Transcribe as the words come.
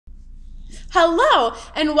Hello,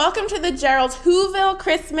 and welcome to the Jerrol's Whoville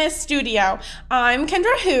Christmas Studio. I'm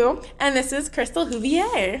Kendra Who, and this is Crystal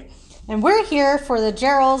Whovier. And we're here for the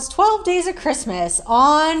Jerrol's 12 Days of Christmas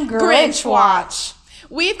on Grinch Watch.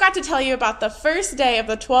 We've got to tell you about the first day of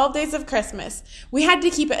the 12 Days of Christmas. We had to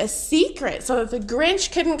keep it a secret so that the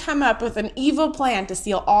Grinch couldn't come up with an evil plan to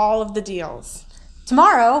steal all of the deals.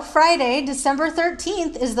 Tomorrow, Friday, December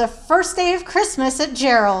 13th, is the first day of Christmas at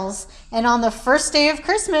Jerrol's. And on the first day of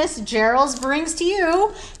Christmas, Jerrol's brings to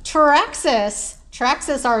you Traxxas.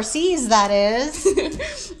 Traxxas RCs, that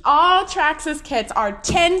is. All Traxxas kits are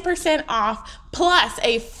 10% off, plus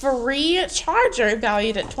a free charger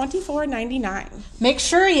valued at $24.99. Make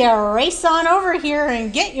sure you race on over here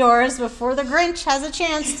and get yours before the Grinch has a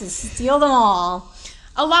chance to steal them all.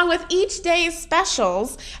 Along with each day's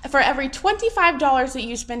specials, for every $25 that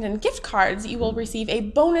you spend in gift cards, you will receive a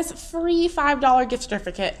bonus free $5 gift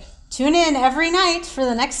certificate. Tune in every night for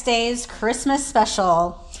the next day's Christmas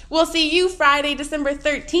special. We'll see you Friday, December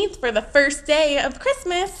 13th for the first day of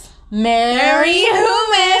Christmas. Merry